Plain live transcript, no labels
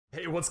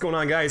Hey, what's going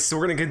on, guys? So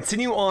we're going to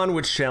continue on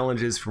with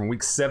challenges from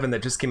week 7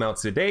 that just came out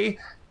today.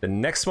 The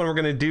next one we're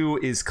going to do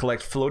is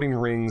collect floating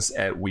rings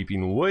at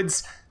Weeping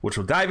Woods, which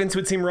we'll dive into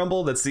a Team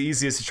Rumble. That's the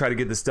easiest to try to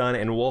get this done,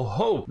 and we'll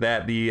hope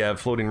that the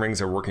floating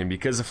rings are working,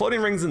 because the floating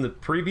rings in the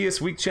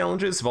previous week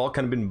challenges have all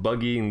kind of been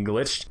buggy and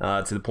glitched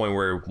to the point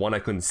where, one, I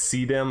couldn't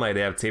see them. I'd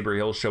have Tabor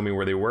Hill show me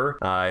where they were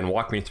and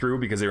walk me through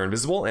because they were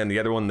invisible, and the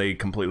other one they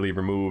completely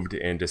removed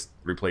and just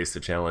replaced the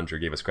challenge or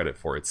gave us credit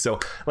for it.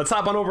 So let's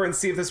hop on over and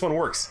see if this one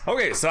works.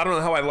 Okay, so I don't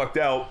know how I lucked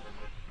out.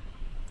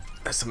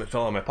 Something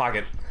fell out of my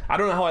pocket. I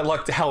don't know how I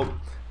lucked out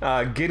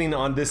getting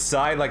on this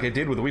side like I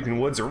did with Weeping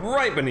Woods are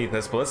right beneath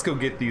us, but let's go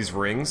get these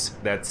rings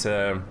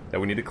that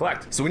we need to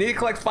collect. So we need to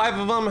collect 5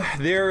 of them.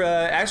 They're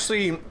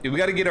actually, we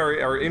got to get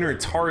our inner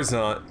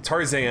Tarzan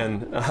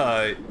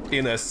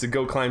in us to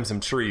go climb some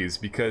trees,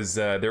 because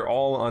they're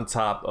all on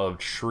top of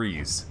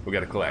trees we got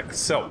to collect.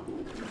 So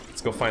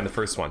let's go find the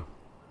first one.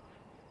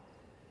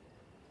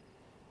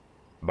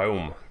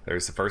 Boom,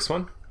 there's the first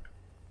one.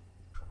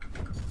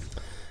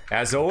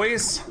 As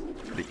always,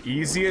 the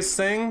easiest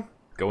thing,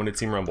 go into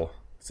Team Rumble.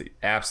 It's the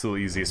absolute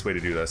easiest way to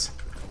do this.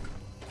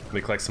 Let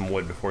me collect some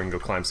wood before we can go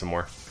climb some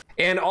more.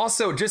 And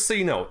also, just so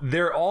you know,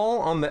 they're all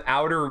on the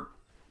outer,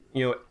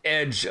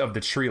 edge of the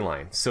tree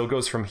line. So it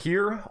goes from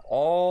here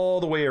all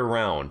the way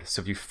around.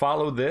 So if you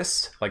follow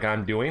this, like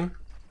I'm doing,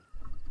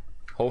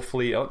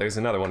 hopefully, oh, there's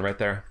another one right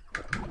there.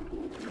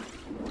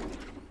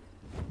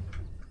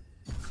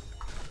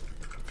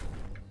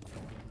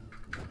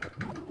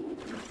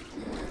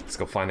 Let's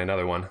go find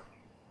another one.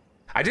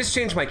 I just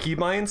changed my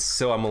keybinds,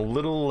 so I'm a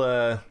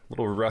little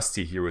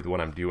rusty here with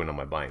what I'm doing on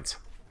my binds.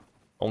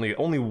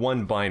 Only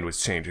one bind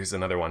was changed. Here's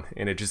another one,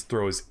 and it just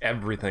throws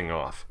everything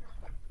off.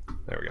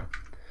 There we go.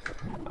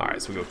 All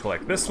right, so we'll go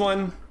collect this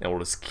one, and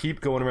we'll just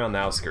keep going around the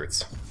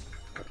outskirts.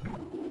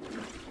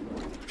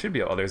 Should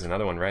be, oh, there's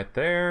another one right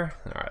there.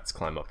 All right, let's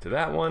climb up to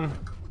that one.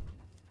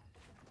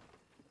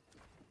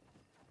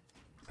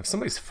 If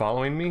somebody's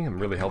following me, I'm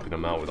really helping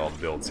them out with all the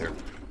builds here.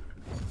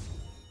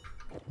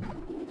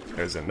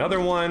 There's another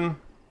one.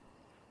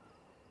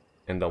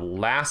 And the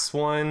last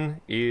one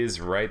is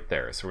right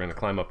there. So we're going to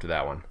climb up to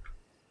that one.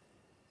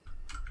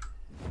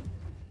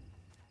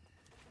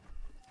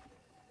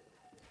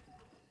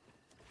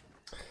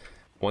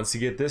 Once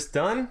you get this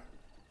done,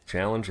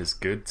 challenge is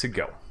good to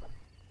go.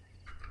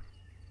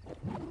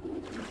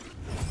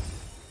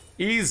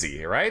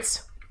 Easy,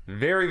 right?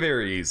 Very,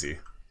 very easy.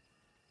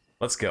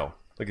 Let's go.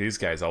 Look at these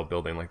guys all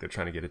building like they're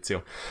trying to get it too.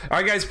 All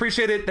right, guys,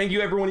 appreciate it. Thank you,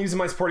 everyone, using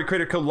my supported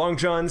creator code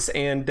LongJohns.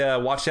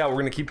 And watch out,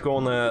 we're going to keep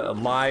going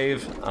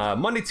live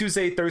Monday,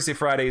 Tuesday, Thursday,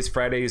 Fridays.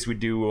 Fridays, we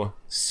do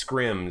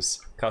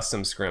scrims,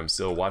 custom scrims.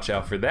 So watch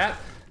out for that.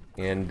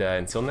 And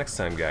until next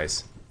time,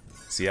 guys,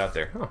 see you out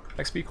there. Oh,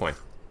 XP coin.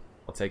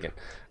 I'll take it.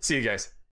 See you guys.